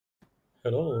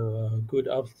Hello, good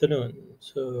afternoon.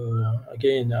 So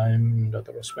again, I'm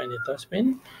DrRos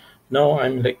Tasmin. Now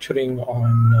I'm lecturing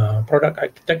on product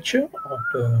architecture of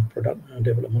the product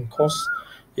development course.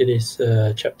 It is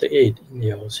chapter 8 in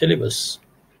your syllabus.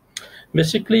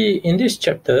 Basically, in this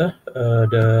chapter,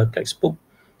 the textbook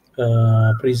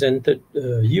presented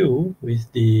you with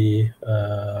the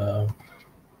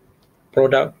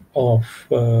product of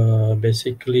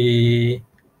basically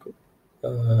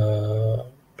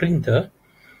printer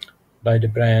by the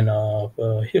brand of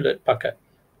Hewlett Packard,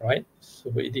 right?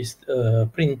 So it is a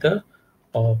printer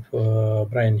of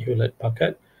brand Hewlett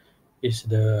Packard is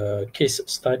the case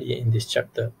study in this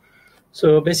chapter.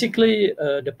 So basically,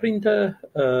 the printer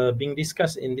being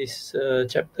discussed in this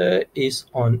chapter is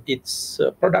on its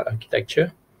product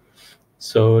architecture.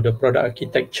 So the product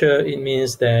architecture, it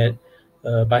means that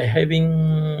by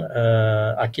having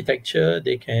architecture,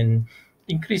 they can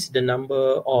increase the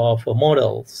number of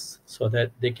models so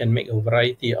that they can make a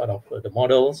variety out of the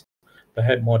models,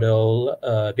 perhaps model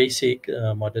basic,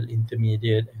 model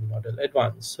intermediate, and model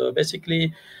advanced. So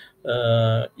basically,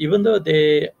 even though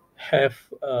they have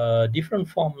different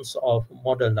forms of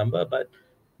model number, but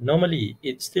normally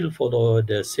it still follow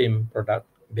the same product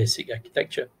basic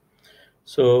architecture.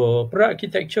 So product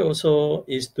architecture also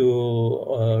is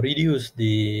to reduce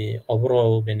the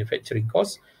overall manufacturing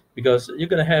cost, because you're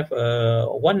going to have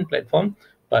one platform,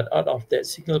 but out of that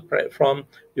single platform,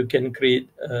 you can create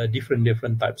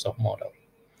different types of model.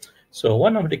 So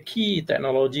one of the key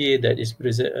technology that is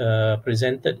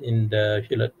presented in the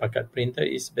Hewlett Packard printer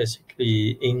is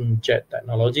basically inkjet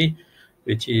technology,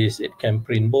 which is it can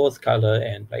print both color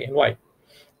and black and white.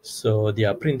 So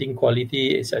their printing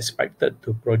quality is expected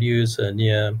to produce a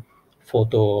near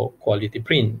photo quality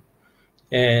print.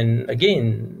 And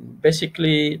again,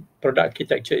 basically, product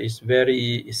architecture is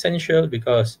very essential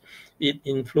because it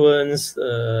influences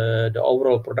the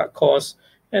overall product cost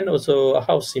and also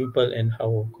how simple and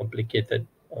how complicated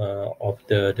of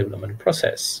the development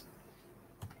process.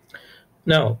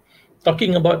 Now,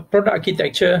 talking about product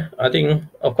architecture, I think,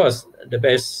 of course, the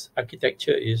best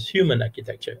architecture is human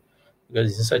architecture,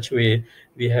 because in such a way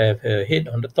we have a head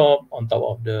on the top. On top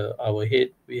of our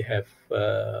head, we have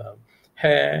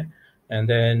hair, and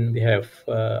then we have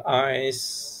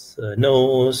eyes,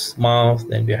 nose, mouth.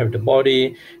 Then we have the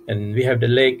body, and we have the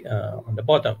leg on the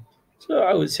bottom. So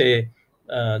I would say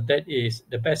that is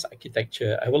the best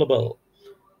architecture available.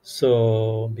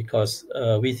 So, because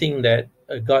we think that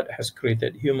God has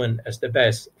created human as the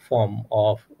best form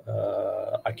of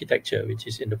architecture, which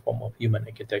is in the form of human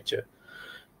architecture.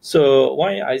 So,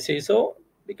 why I say so?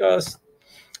 Because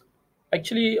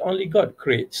actually only God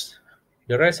creates.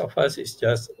 The rest of us is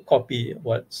just copy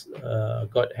what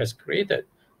God has created.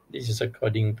 This is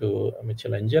according to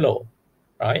Michelangelo,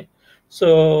 right?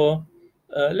 So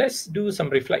let's do some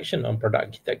reflection on product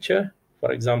architecture.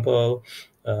 For example,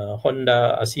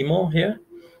 Honda Asimo here.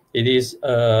 It is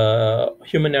a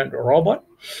humanoid robot.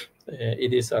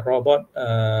 It is a robot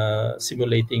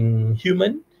simulating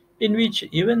human, in which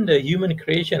even the human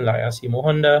creation like Asimo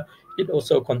Honda, it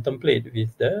also contemplate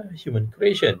with the human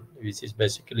creation, which is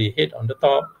basically head on the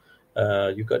top.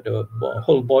 You got the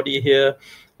whole body here,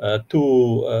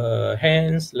 two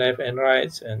hands, left and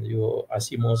right, and your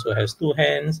Asimo also has two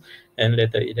hands, and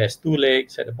later it has two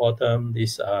legs at the bottom.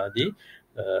 These are the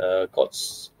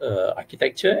God's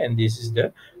architecture, and this is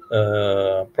the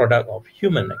product of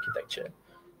human architecture.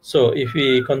 So if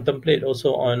we contemplate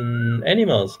also on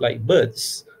animals like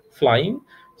birds flying,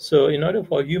 so in order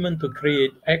for human to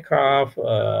create aircraft,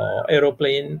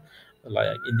 aeroplane,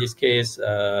 like in this case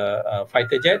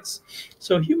fighter jets,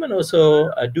 so human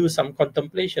also do some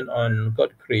contemplation on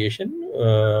God creation,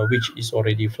 which is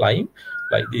already flying,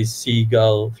 like this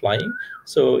seagull flying.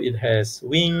 So it has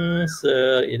wings,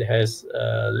 it has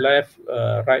left,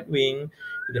 right wing,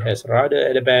 it has rudder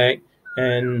at the back,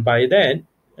 and by that,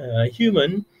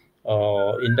 human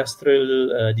or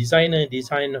industrial designer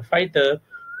design a fighter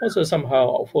also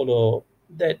somehow follow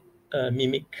that,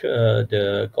 mimic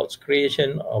the God's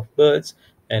creation of birds.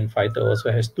 And fighter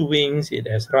also has two wings, it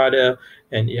has rudder,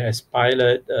 and it has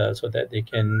pilot, so that they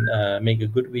can make a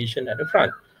good vision at the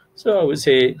front. So I would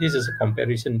say this is a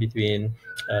comparison between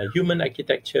human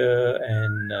architecture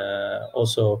and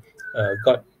also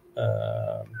God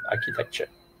architecture.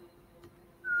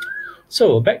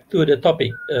 So back to the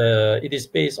topic, it is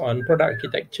based on product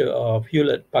architecture of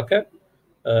Hewlett Packard.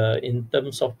 In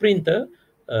terms of printer,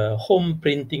 home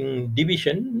printing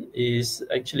division is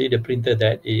actually the printer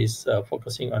that is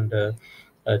focusing on the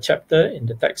chapter in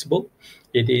the textbook.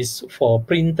 It is for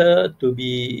printer to be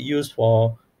used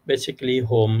for basically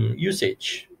home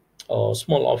usage or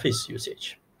small office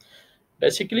usage.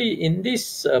 basically in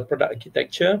this product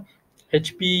architecture,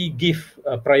 HP give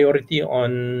priority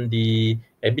on the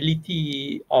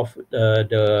ability of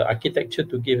the architecture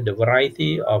to give the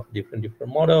variety of different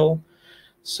model.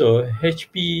 So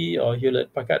HP or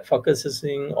Hewlett Packard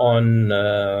focusing on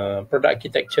product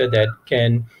architecture that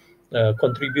can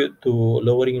contribute to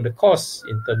lowering the cost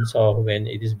in terms of when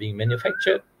it is being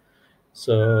manufactured.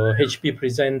 So HP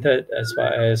presented as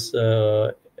far as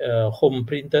home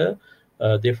printer,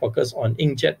 they focus on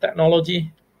inkjet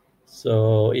technology.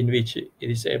 So in which it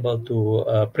is able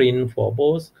to print for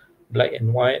both black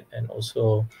and white and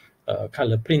also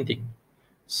color printing.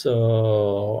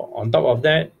 So on top of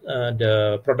that,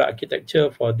 the product architecture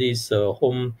for this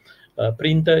home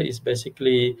printer is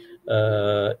basically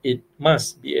it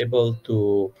must be able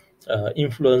to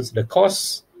influence the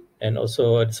cost and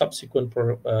also the subsequent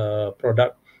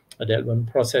product development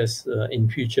process in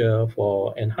future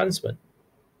for enhancement.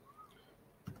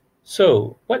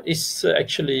 So what is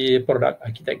actually product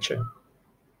architecture?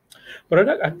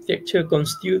 Product architecture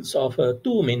constitutes of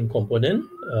two main components.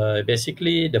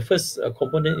 Basically, the first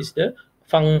component is the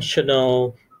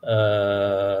functional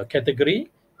category,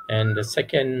 and the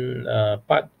second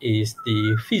part is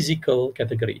the physical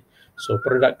category. So,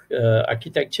 product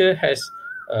architecture has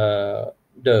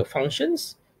the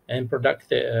functions, and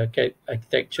product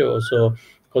architecture also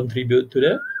contribute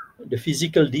to the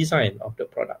physical design of the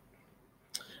product.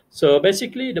 So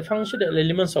basically, the functional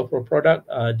elements of a product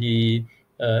are the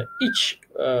each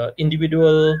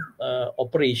individual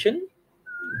operation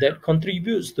that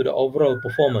contributes to the overall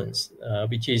performance,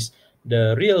 which is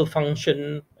the real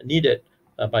function needed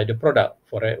by the product.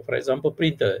 For example,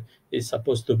 printer is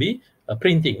supposed to be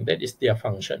printing. That is their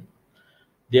function.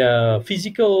 Their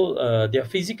physical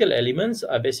elements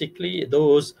are basically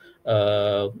those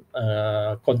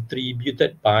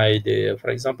contributed by for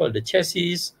example, the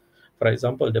chassis, for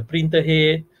example, the printer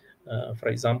head, for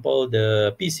example,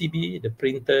 the PCB, the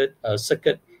printed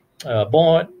circuit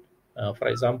board, for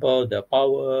example, the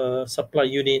power supply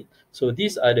unit. So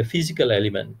these are the physical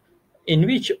element in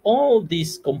which all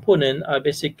these components are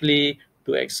basically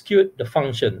to execute the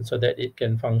function so that it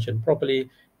can function properly,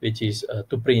 which is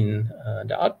to print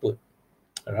the output.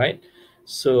 All right.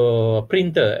 So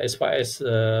printer, as far as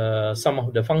some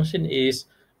of the function is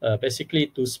basically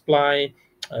to supply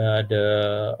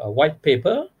the white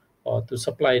paper or to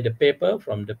supply the paper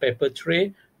from the paper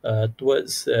tray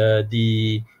towards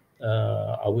the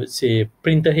I would say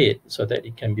printer head so that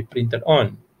it can be printed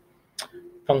on.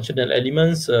 Functional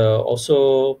elements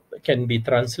also can be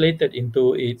translated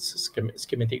into its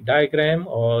schematic diagram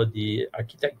or the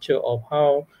architecture of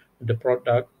how the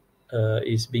product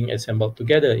is being assembled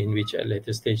together, in which at a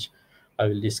later stage I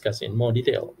will discuss in more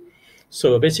detail.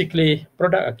 So basically,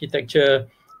 product architecture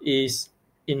is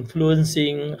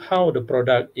influencing how the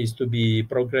product is to be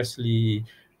progressively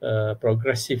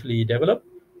developed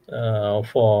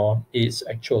for its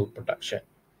actual production.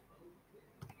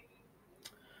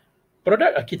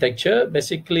 Product architecture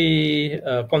basically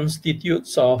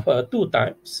constitutes of two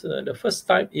types. The first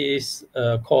type is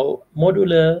called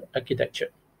modular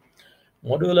architecture.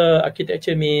 Modular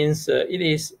architecture means it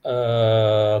is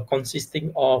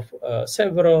consisting of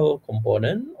several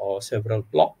components or several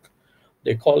blocks.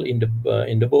 They call in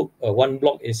the book one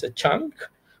block is a chunk.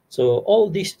 So all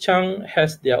these chunk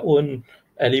has their own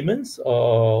elements,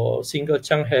 or single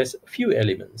chunk has few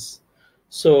elements.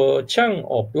 So chunk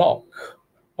or block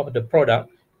of the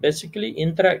product basically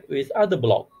interact with other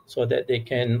block so that they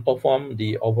can perform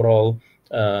the overall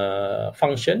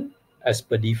function as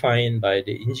per defined by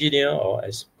the engineer or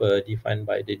as per defined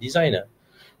by the designer.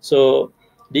 So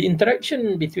the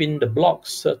interaction between the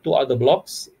blocks, two other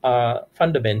blocks, are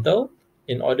fundamental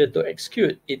in order to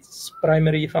execute its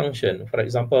primary function. For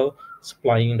example,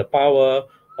 supplying the power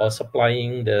or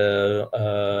supplying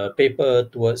the paper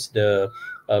towards the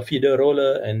feeder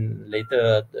roller and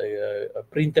later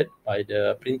printed by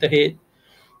the printer head.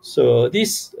 So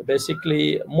this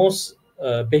basically most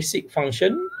basic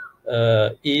function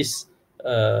is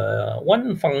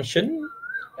one function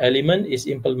element is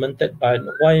implemented by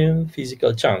one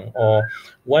physical chunk, or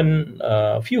one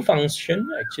few function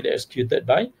actually executed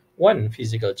by one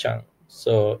physical chunk.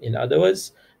 So in other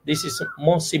words, this is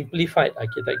more simplified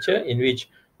architecture in which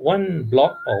one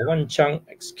block or one chunk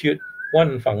execute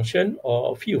one function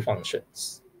or a few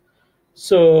functions.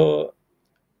 So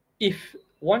if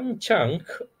one chunk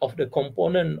of the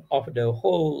component of the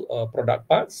whole product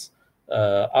parts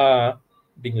are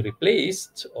being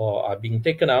replaced or are being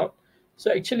taken out,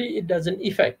 so actually it doesn't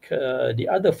affect the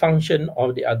other function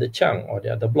of the other chunk or the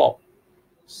other block.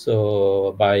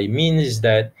 So by means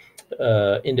that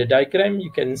in the diagram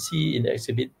you can see in the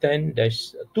exhibit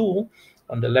 10-2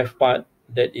 on the left part,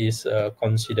 that is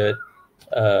considered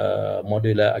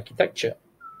modular architecture.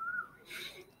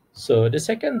 So the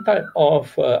second type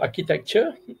of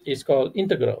architecture is called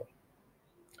integral.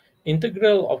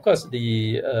 Integral, of course,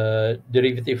 the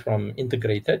derivative from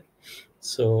integrated.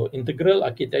 So integral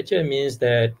architecture means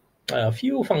that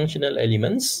few functional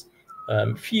elements,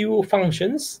 few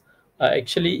functions are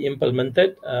actually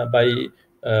implemented by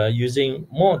using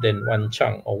more than one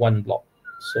chunk or one block.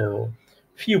 So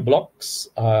few blocks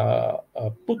are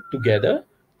put together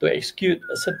to execute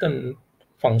a certain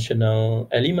functional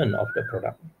element of the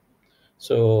product.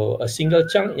 So a single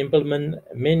chunk implement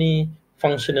many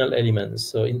functional elements.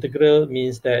 So integral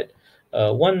means that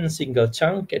one single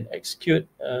chunk can execute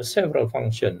several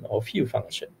function or few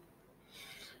function.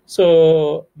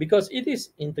 So because it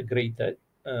is integrated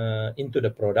into the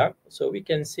product, so we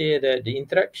can say that the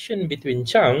interaction between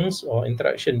chunks or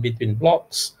interaction between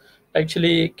blocks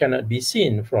actually cannot be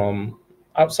seen from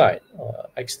outside or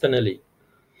externally.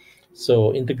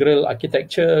 So integral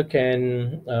architecture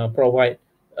can provide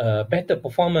better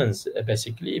performance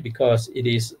basically because it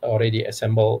is already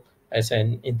assembled as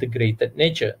an integrated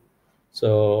nature.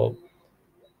 So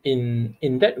in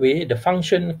that way, the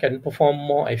function can perform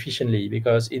more efficiently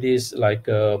because it is like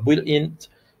a built-in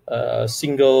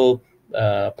single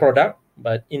product,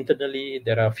 but internally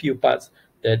there are few parts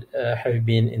that have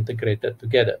been integrated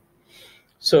together.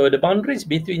 So the boundaries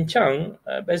between chunk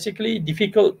basically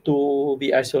difficult to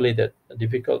be isolated,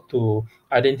 difficult to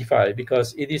identify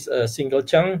because it is a single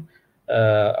chunk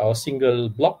or single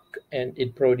block and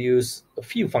it produces a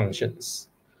few functions.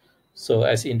 So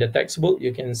as in the textbook,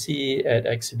 you can see at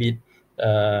exhibit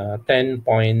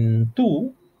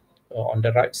 10.2 on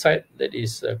the right side, that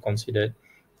is considered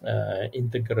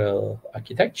integral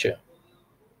architecture.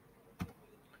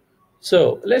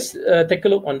 So let's take a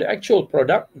look on the actual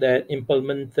product that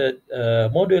implemented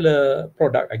modular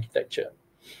product architecture.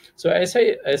 So as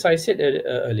I said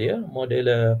earlier,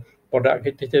 modular product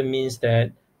architecture means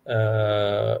that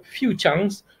few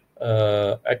chunks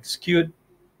execute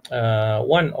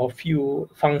one or few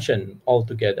function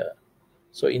altogether.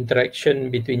 So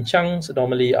interaction between chunks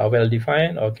normally are well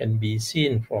defined or can be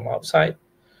seen from outside.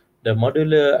 The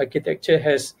modular architecture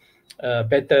has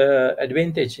better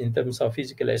advantage in terms of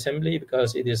physical assembly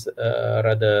because it is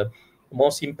rather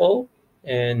more simple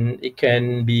and it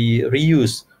can be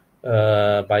reused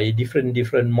by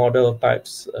different model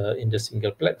types in the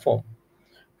single platform.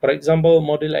 For example,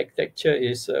 modular architecture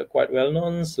is quite well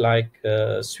known, like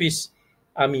Swiss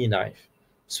Army knife.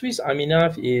 Swiss Army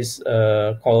knife is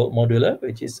called modular,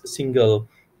 which is single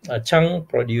chunk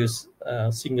produce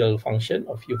single function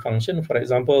or few function. For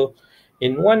example,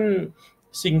 in one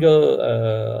single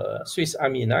Swiss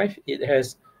Army knife, it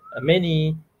has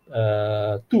many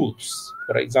tools.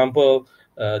 For example,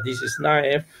 this is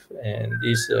knife, and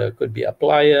this could be a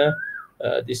plier.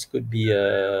 This could be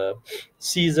a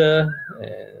scissor,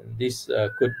 and this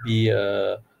could be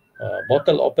a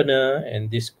bottle opener, and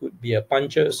this could be a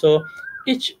puncher. So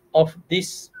each of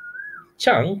these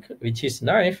chunk, which is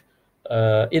knife,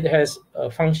 it has a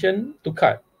function to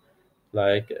cut.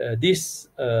 Like this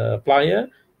plier,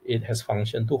 it has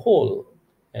function to hold,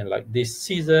 and like this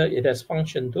scissor, it has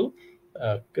function to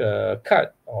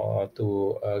cut or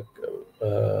to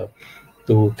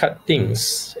cut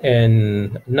things,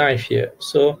 and knife here.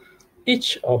 So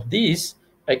each of these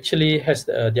actually has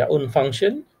their own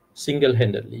function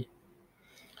single-handedly.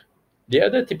 The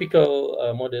other typical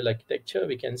model architecture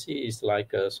we can see is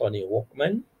like a Sony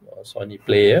Walkman or Sony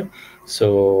player.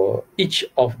 So each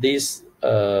of these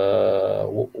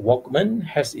Walkman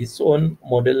has its own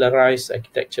modularized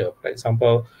architecture. For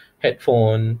example,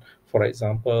 headphone, for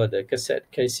example, the cassette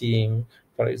casing,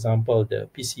 for example, the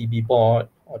PCB board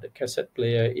or the cassette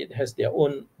player, it has their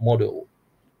own module,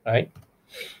 right?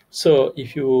 So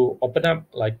if you open up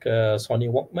like a Sony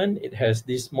Walkman, it has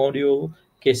this module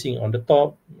casing on the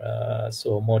top,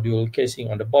 so module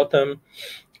casing on the bottom,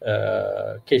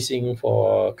 casing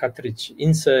for cartridge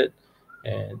insert,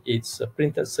 and it's a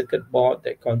printed circuit board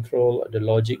that control the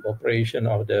logic operation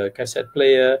of the cassette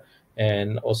player,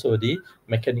 and also the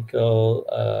mechanical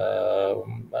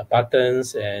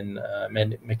buttons and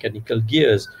mechanical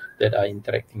gears that are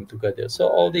interacting together. So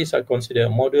all these are considered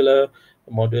modular,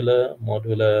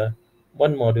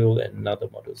 one module and another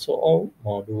module. So all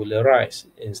modularized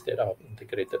instead of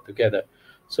integrated together.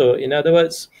 So in other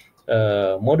words,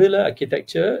 modular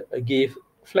architecture give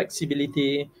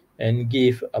flexibility and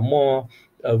give a more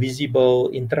visible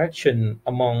interaction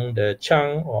among the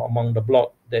chunk or among the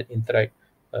block that interact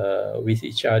with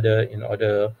each other in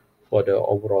order for the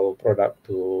overall product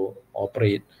to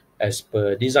operate as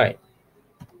per design.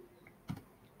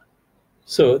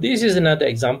 So this is another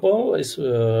example is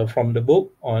from the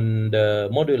book on the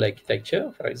module architecture.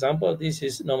 For example, this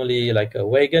is normally like a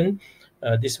wagon.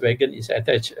 This wagon is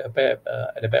attached at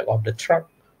the back of the truck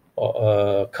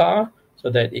or a car so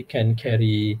that it can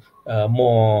carry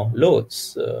more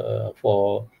loads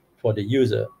for the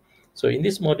user. So in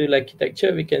this module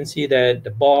architecture, we can see that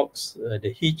the box,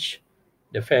 the hitch,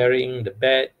 the fairing, the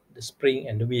bed, the spring,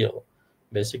 and the wheel.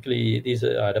 Basically, these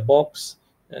are the box.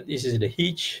 This is the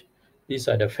hitch. These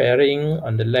are the fairing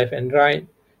on the left and right.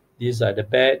 These are the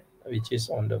bed, which is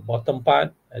on the bottom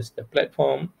part as the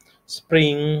platform,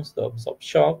 springs to absorb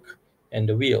shock, and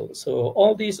the wheel. So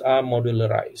all these are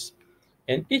modularized.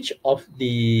 And each of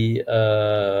the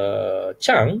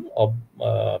chunk of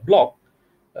block,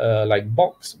 like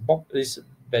box is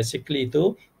basically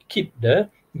to keep the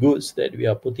goods that we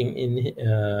are putting in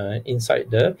inside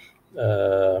the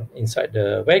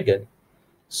wagon.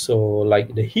 So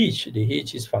like the hitch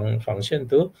is function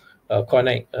to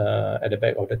connect at the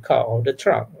back of the car or the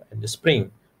truck, and the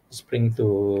spring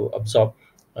to absorb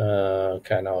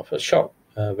kind of a shock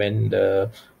when the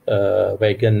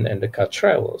wagon and the car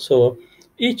travel. So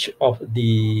each of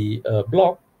the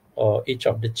block or each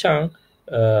of the chunk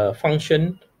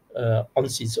function on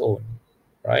its own,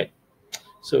 right?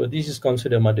 So this is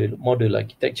considered module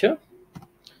architecture.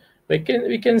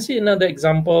 We can see another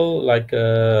example like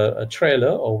a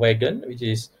trailer or wagon, which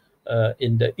is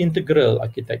in the integral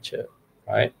architecture,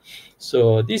 right?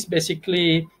 So this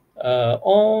basically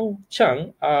all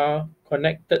chunks are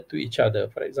connected to each other.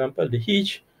 For example, the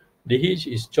hitch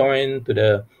is joined to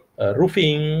the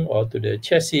roofing or to the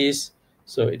chassis,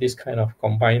 so it is kind of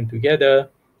combined together,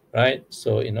 right?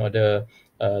 So in order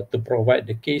to provide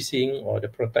the casing or the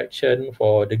protection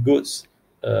for the goods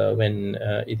when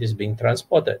it is being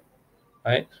transported,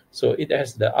 right? So it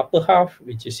has the upper half,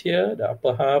 which is here, the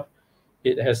upper half.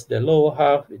 It has the lower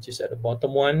half, which is at the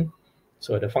bottom one.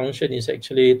 So the function is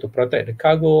actually to protect the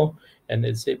cargo, and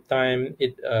at the same time,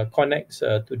 it connects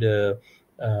to the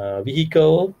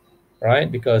vehicle,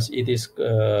 right? Because it is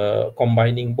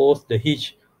combining both the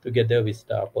hitch together with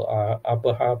the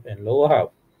upper half and lower half.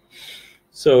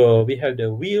 So we have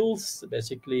the wheels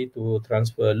basically to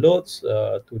transfer loads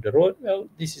to the road. Well,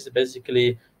 this is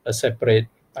basically a separate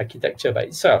architecture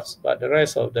by itself, but the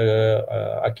rest of the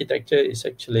architecture is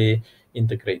actually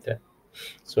integrated.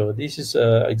 So this is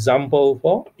an example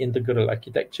for integral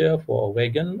architecture for a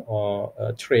wagon or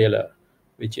a trailer,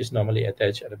 which is normally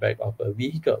attached at the back of a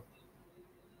vehicle.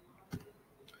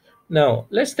 Now,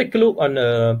 let's take a look on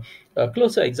a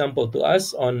closer example to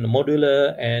us on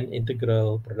modular and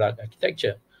integral product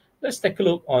architecture. Let's take a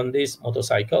look on this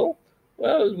motorcycle.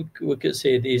 Well, we could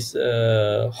say this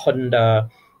Honda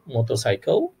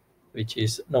motorcycle, which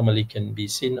is normally can be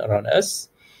seen around us.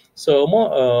 So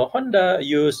Honda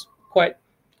use quite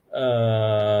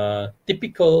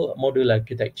typical modular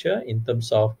architecture in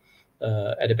terms of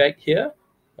at the back here,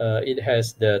 it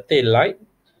has the tail light,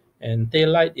 and tail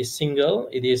light is single.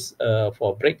 It is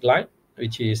for brake light,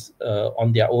 which is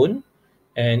on their own,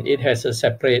 and it has a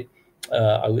separate,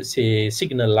 I would say,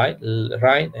 signal light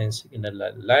right and signal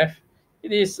light left.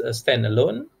 It is a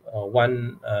standalone,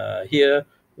 one here,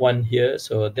 one here.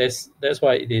 So that's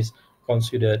why it is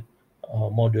considered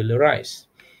modularized.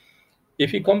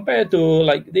 If you compare to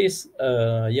like this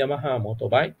Yamaha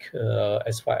motorbike,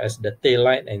 as far as the tail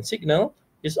light and signal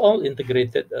is all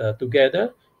integrated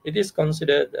together, it is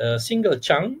considered a single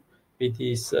chunk. It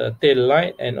is tail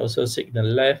light and also signal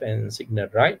left and signal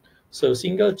right. So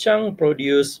single chunk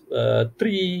produce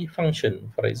three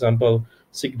function. For example,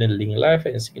 signaling left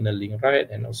and signaling right,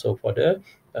 and also for the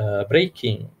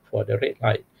braking for the red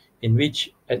light. In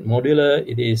which at modular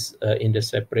it is in the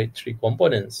separate three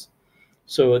components.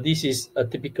 So this is a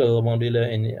typical modular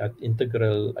and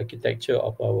integral architecture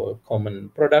of our common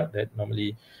product that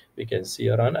normally we can see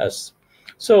around us.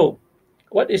 So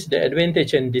what is the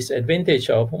advantage and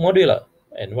disadvantage of modular?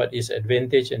 And what is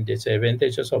advantage and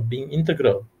disadvantages of being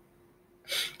integral?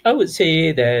 I would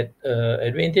say that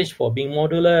advantage for being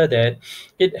modular that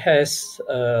it has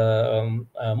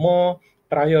more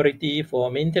priority for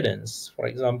maintenance. For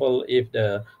example, if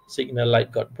the signal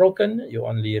light got broken, you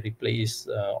only replace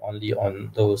only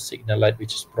on those signal light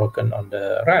which is broken on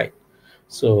the right.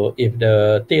 So if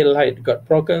the tail light got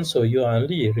broken, so you are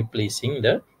only replacing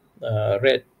the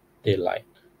red tail light.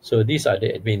 So these are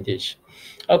the advantage.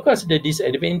 Of course, the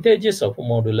disadvantages of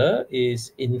modular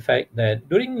is in fact that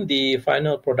during the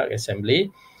final product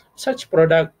assembly, such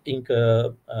product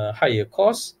incur higher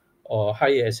cost or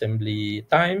higher assembly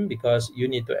time because you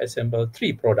need to assemble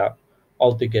three products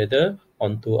altogether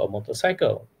onto a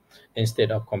motorcycle instead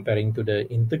of comparing to the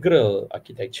integral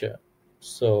architecture.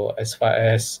 So as far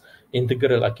as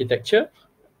integral architecture.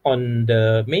 On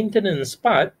the maintenance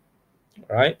part,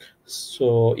 right?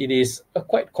 So it is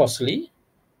quite costly,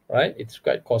 right? It's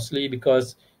quite costly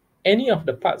because any of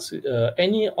the parts,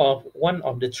 any of one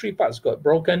of the three parts got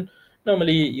broken,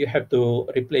 normally you have to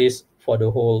replace for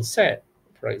the whole set.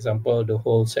 For example, the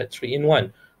whole set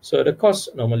 3-in-1. So the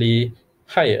cost normally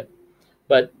higher.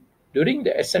 But during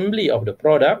the assembly of the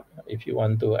product, if you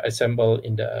want to assemble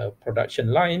in the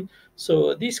production line,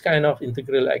 so this kind of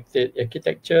integral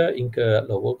architecture incur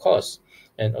lower cost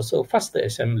and also faster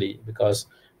assembly because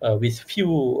with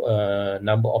few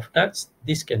number of nuts,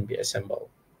 this can be assembled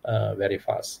very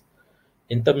fast.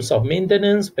 In terms of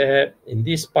maintenance, perhaps in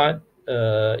this part,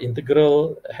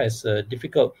 Integral has a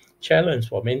difficult challenge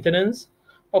for maintenance.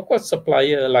 Of course,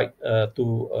 supplier like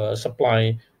to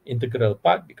supply Integral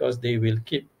part because they will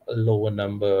keep a lower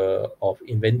number of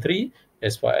inventory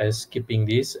as far as keeping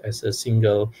this as a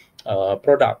single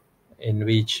product, in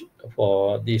which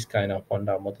for this kind of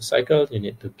Honda motorcycle, you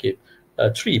need to keep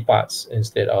three parts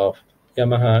instead of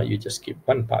Yamaha, you just keep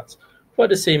one part for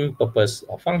the same purpose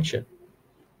or function.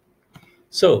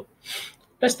 So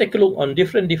let's take a look on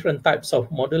different types of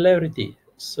modularity.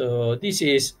 So this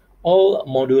is all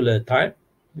modular type,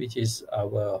 which is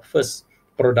our first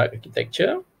product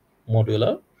architecture,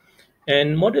 modular.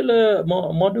 And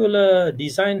modular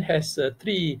design has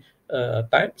three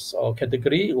types or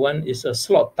category. One is a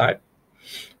slot type.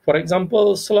 For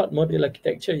example, slot modular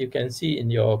architecture you can see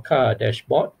in your car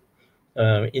dashboard,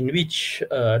 in which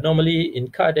normally in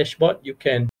car dashboard you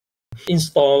can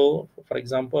install, for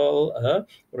example, a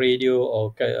radio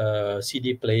or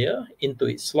CD player into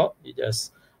its slot. You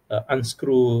just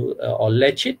unscrew or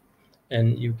latch it,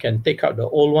 and you can take out the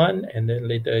old one, and then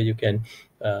later you can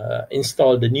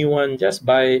install the new one just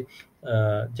by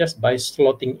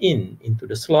slotting into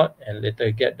the slot, and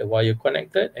later get the wire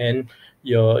connected, and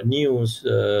your new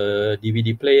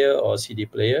DVD player or CD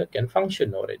player can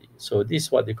function already. So this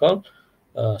is what they call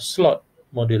slot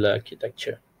modular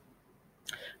architecture.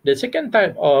 The second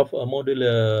type of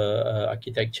modular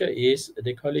architecture is,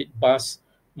 they call it bus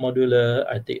modular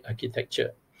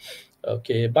architecture.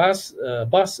 Okay, bus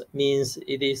means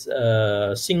it is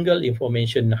a single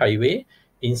information highway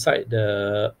inside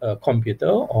the computer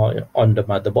or on the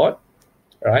motherboard,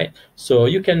 right? So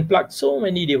you can plug so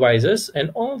many devices, and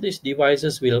all these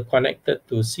devices will connected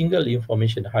to single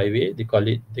information highway. They call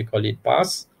it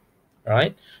bus,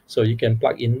 right? So you can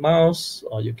plug in mouse,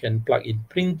 or you can plug in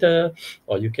printer,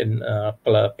 or you can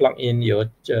plug in your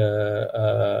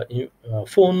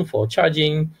phone for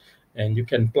charging, and you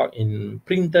can plug in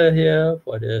printer here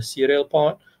for the serial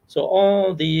port. So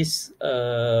all these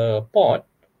port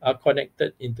are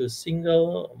connected into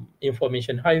single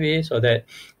information highway so that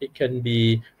it can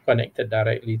be connected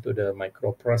directly to the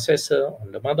microprocessor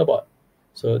on the motherboard.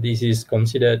 So this is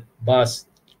considered bus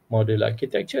modular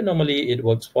architecture. Normally it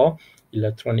works for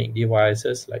electronic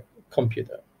devices like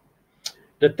computer.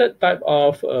 The third type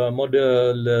of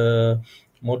modular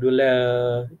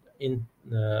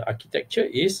architecture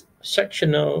is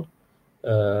sectional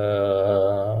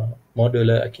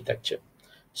modular architecture.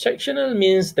 Sectional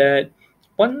means that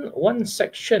one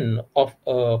section of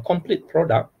a complete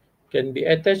product can be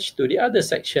attached to the other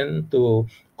section to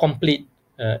complete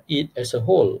it as a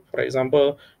whole. For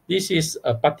example, this is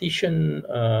a partition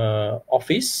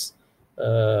office,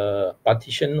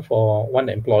 partition for one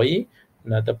employee.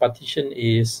 Another partition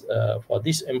is for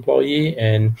this employee,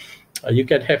 and you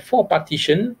can have 4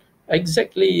 partition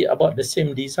exactly about the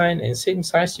same design and same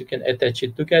size. You can attach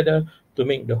it together to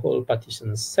make the whole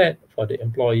partition set for the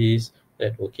employees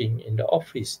that working in the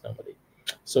office normally.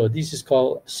 So this is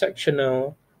called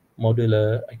sectional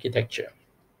modular architecture.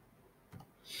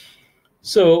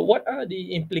 So what are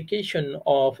the implications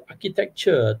of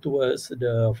architecture towards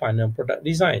the final product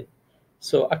design?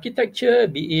 So architecture,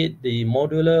 be it the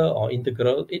modular or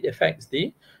integral, it affects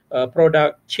the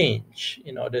product change.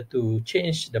 In order to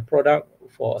change the product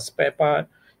for a spare part,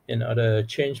 in order to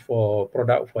change for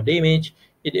product for damage,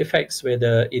 it affects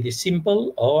whether it is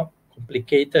simple or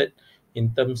complicated in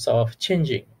terms of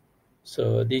changing.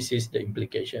 So this is the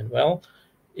implication. Well,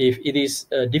 if it is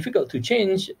difficult to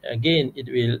change, again, it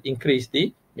will increase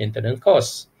the maintenance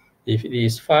costs. If it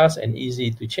is fast and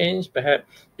easy to change, perhaps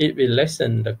it will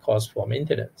lessen the cost for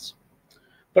maintenance.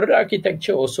 Product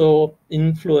architecture also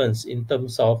influence in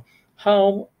terms of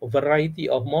how a variety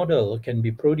of model can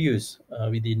be produced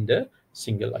within the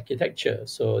single architecture.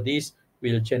 So this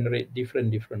will generate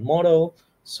different model.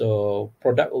 So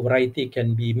product variety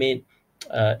can be made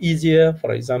easier.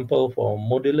 For example, for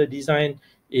modular design,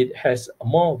 it has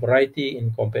more variety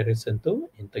in comparison to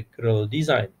integral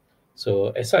design. So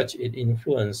as such, it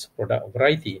influences product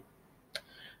variety.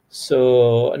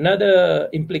 So another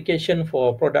implication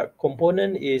for product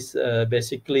component is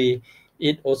basically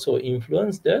it also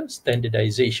influence the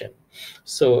standardization.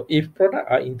 So if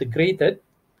product are integrated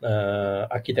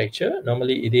architecture,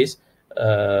 normally it is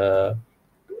uh,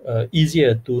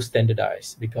 easier to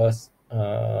standardize because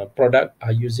product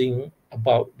are using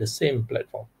about the same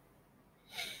platform.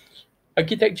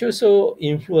 Architecture also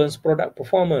influence product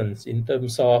performance in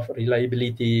terms of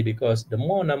reliability, because the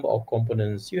more number of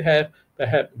components you have,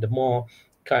 perhaps the more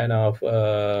kind of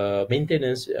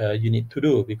maintenance you need to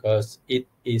do because it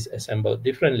is assembled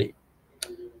differently.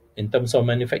 In terms of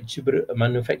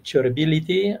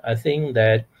manufacturability, I think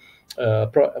that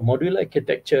modular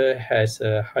architecture has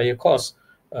a higher cost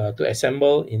to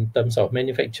assemble in terms of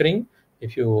manufacturing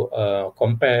if you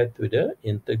compare to the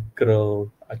integral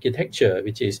architecture,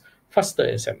 which is faster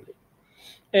assembly.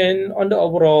 And on the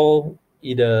overall,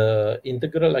 either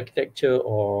integral architecture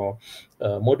or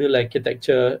modular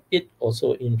architecture, it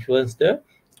also influenced the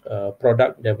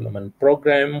product development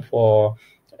program for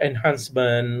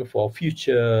enhancement for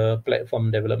future platform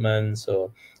development.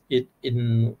 So it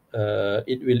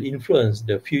will influence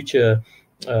the future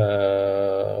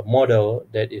model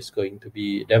that is going to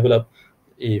be developed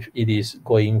if it is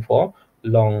going for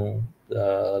long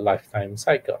lifetime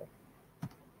cycle.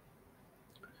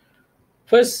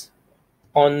 First,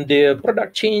 on the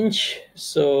product change,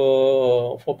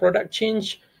 so for product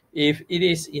change, if it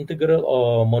is integral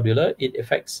or modular, it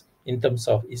affects in terms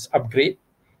of its upgrade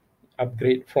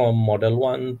from model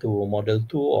 1 to model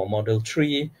 2 or model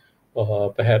 3,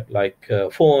 or perhaps like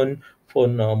phone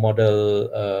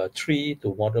model 3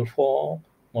 to model 4,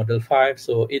 model 5.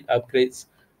 So it upgrades,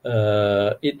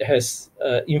 it has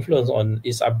influence on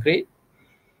its upgrade.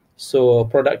 So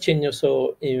product change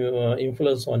also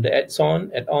influence on the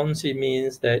add-on. Add-ons, it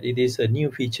means that it is a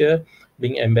new feature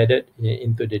being embedded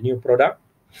into the new product.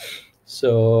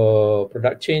 So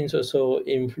product change also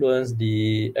influence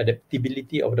the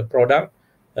adaptability of the product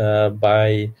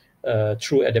by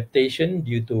through adaptation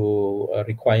due to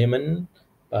requirement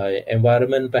by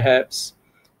environment, perhaps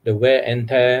the wear and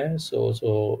tear.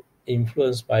 So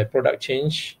influenced by product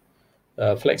change,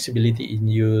 flexibility in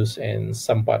use, and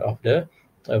some part of the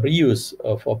reuse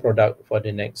for product for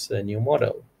the next new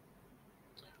model.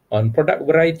 On product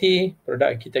variety,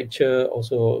 product architecture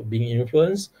also being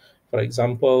influenced. For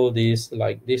example, this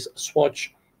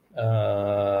Swatch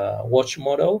watch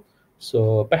model.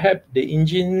 So perhaps the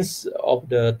engines of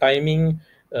the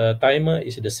timer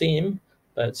is the same,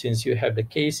 but since you have the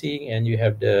casing and you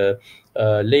have the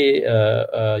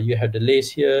you have the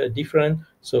lace here different,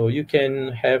 so you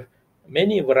can have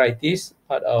many varieties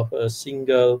out of a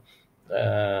single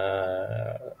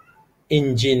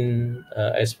engine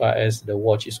as far as the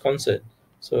watch is concerned.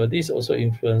 So this also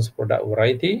influence product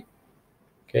variety.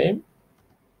 Okay.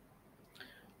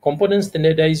 Component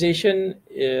standardization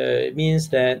means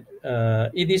that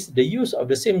it is the use of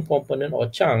the same component or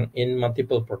chunk in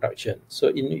multiple production. So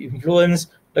it influence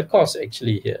the cost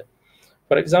actually here.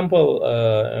 For example,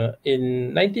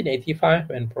 in 1985,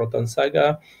 when Proton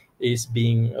Saga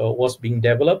was being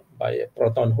developed by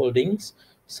Proton Holdings,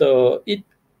 so it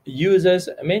uses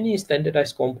many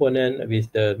standardized components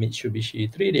with the Mitsubishi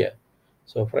 3D.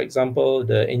 So, for example,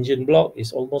 the engine block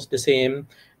is almost the same,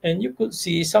 and you could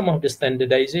see some of the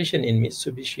standardization in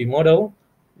Mitsubishi model,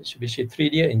 Mitsubishi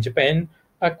 3D in Japan,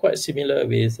 are quite similar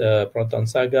with Proton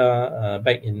Saga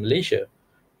back in Malaysia.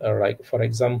 Like, for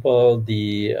example,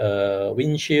 the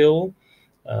windshield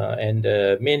and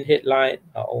the main headlight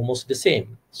are almost the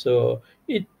same. So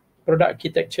product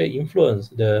architecture influence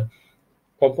the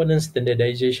component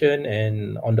standardization,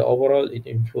 and on the overall, it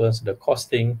influenced the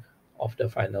costing of the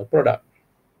final product.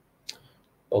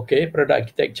 Okay, product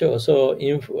architecture also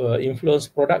influence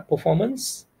product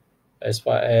performance. As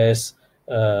far as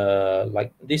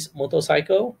like this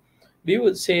motorcycle, we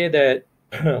would say that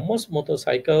most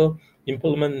motorcycle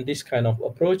implement this kind of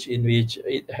approach in which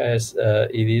it is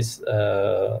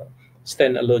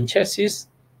standalone chassis.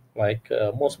 Like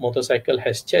most motorcycle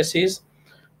has chassis.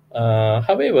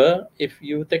 However, if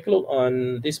you take a look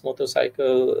on this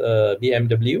motorcycle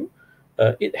BMW,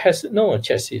 it has no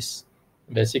chassis.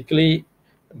 Basically,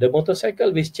 the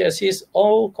motorcycle with chassis,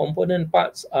 all component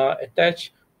parts are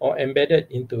attached or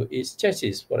embedded into its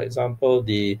chassis. For example,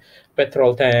 the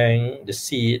petrol tank, the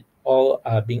seat, all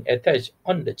are being attached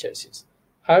on the chassis.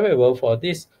 However, for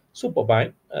this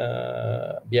superbike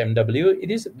BMW, it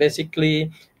is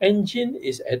basically engine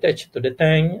is attached to the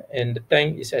tank, and the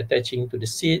tank is attaching to the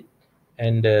seat,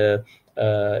 and the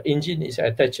engine is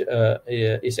attaching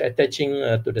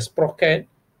to the sprocket,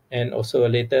 and also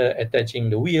later attaching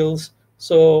the wheels.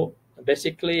 So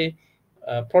basically,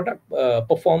 product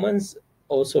performance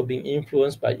also being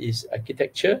influenced by its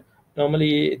architecture.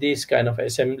 Normally, this kind of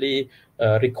assembly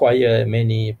require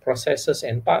many processes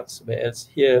and parts, whereas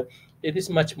here it is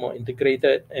much more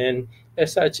integrated, and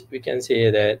as such, we can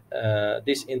say that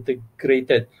this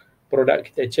integrated product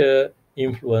architecture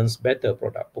influence better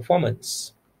product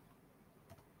performance.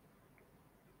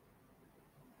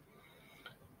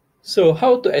 So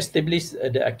how to establish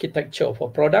the architecture of a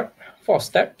product? 4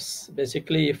 steps.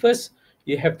 Basically, first,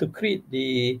 you have to create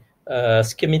the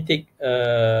schematic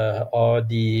or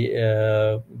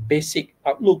the basic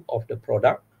outlook of the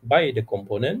product by the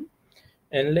component.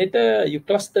 And later, you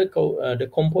cluster the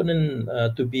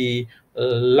component to be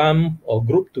lumped or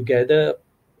grouped together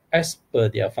as per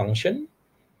their function.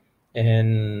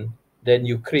 And then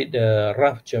you create the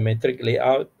rough geometric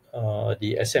layout,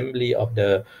 the assembly of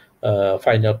the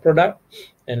final product,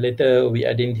 and later we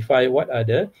identify what are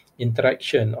the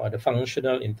interaction or the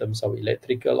functional in terms of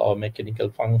electrical or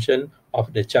mechanical function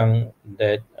of the chunk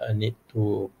that need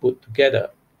to put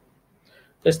together.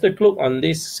 Let's take a look on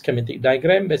this schematic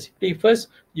diagram. Basically, first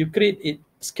you create a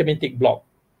schematic block.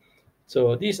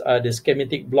 So these are the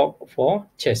schematic block for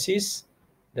chassis,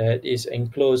 that is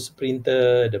enclosed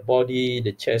printer, the body,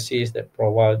 the chassis that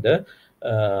provide the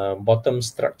bottom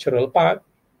structural part.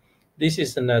 This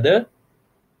is another,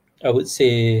 I would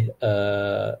say,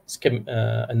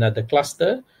 another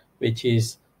cluster, which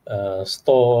is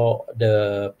store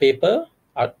the paper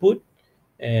output,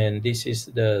 and this is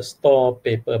the store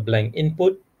paper blank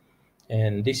input.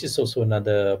 And this is also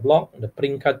another block, the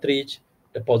print cartridge,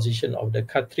 the position of the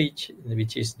cartridge,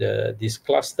 which is this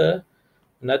cluster.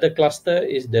 Another cluster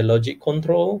is the logic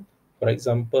control. For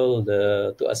example,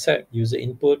 to accept user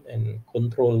input and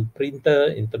control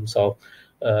printer in terms of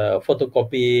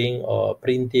photocopying or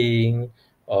printing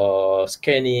or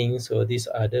scanning. So these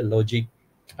are the logic,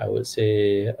 I would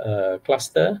say,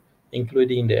 cluster,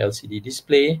 including the LCD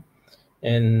display.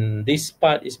 And this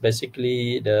part is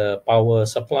basically the power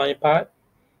supply part.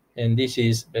 And this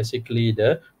is basically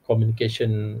the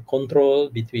communication control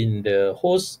between the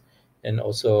host and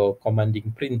also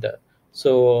commanding printer.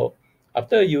 So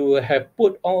after you have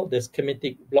put all the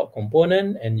schematic block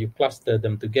component and you cluster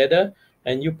them together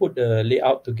and you put the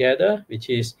layout together, which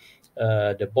is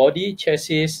the body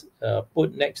chassis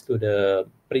put next to the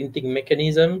printing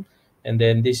mechanism, and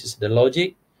then this is the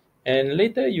logic. And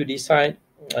later you decide,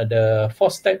 the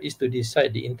fourth step is to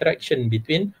decide the interaction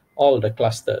between all the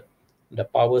cluster, the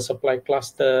power supply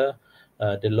cluster,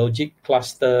 the logic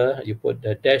cluster. You put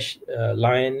the dash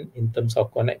line in terms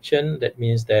of connection. That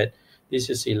means that this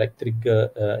is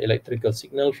electrical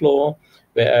signal flow,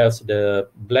 whereas the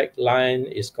black line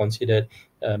is considered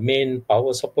main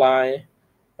power supply,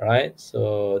 right?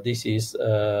 So this is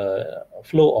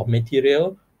flow of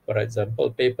material. For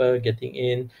example, paper getting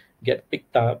in, get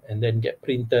picked up, and then get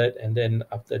printed. And then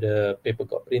after the paper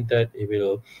got printed, it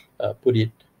will put it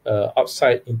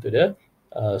outside into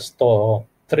the store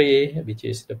tray, which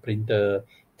is the printer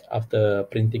after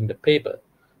printing the paper.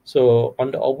 So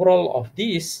on the overall of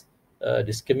this,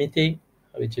 the schematic,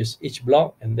 which is each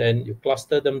block, and then you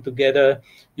cluster them together,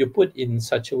 you put in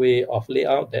such a way of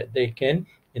layout that they can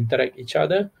interact each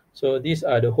other. So these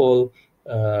are the whole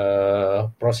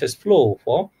process flow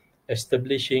for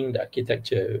establishing the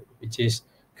architecture, which is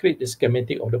create the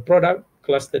schematic of the product,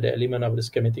 cluster the element of the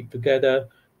schematic together,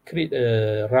 create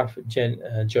a rough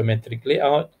geometric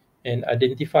layout, and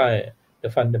identify the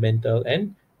fundamental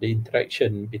and the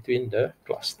interaction between the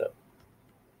cluster.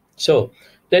 So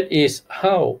that is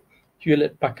how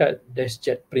Hewlett-Packard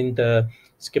DeskJet printer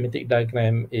schematic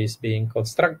diagram is being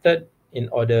constructed in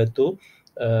order to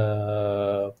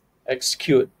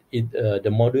execute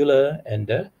the modular and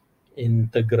the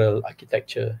integral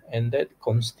architecture, and that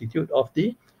constitute of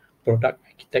the product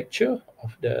architecture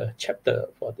of the chapter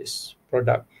for this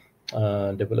product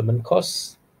development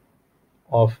course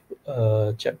of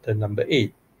chapter number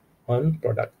 8 on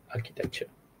product architecture.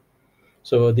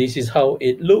 So this is how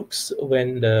it looks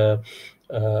when the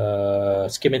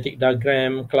schematic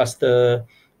diagram, cluster,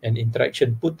 and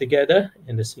interaction put together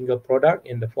in a single product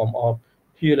in the form of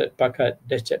Hewlett-Packard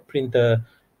DeskJet printer.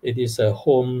 It is a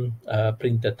home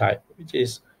printer type, which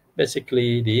is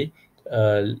basically the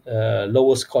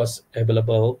lowest cost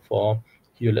available for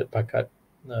Hewlett-Packard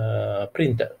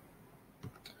printer.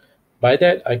 By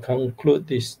that, I conclude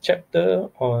this chapter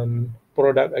on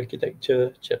product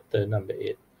architecture, chapter number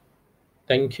 8.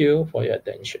 Thank you for your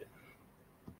attention.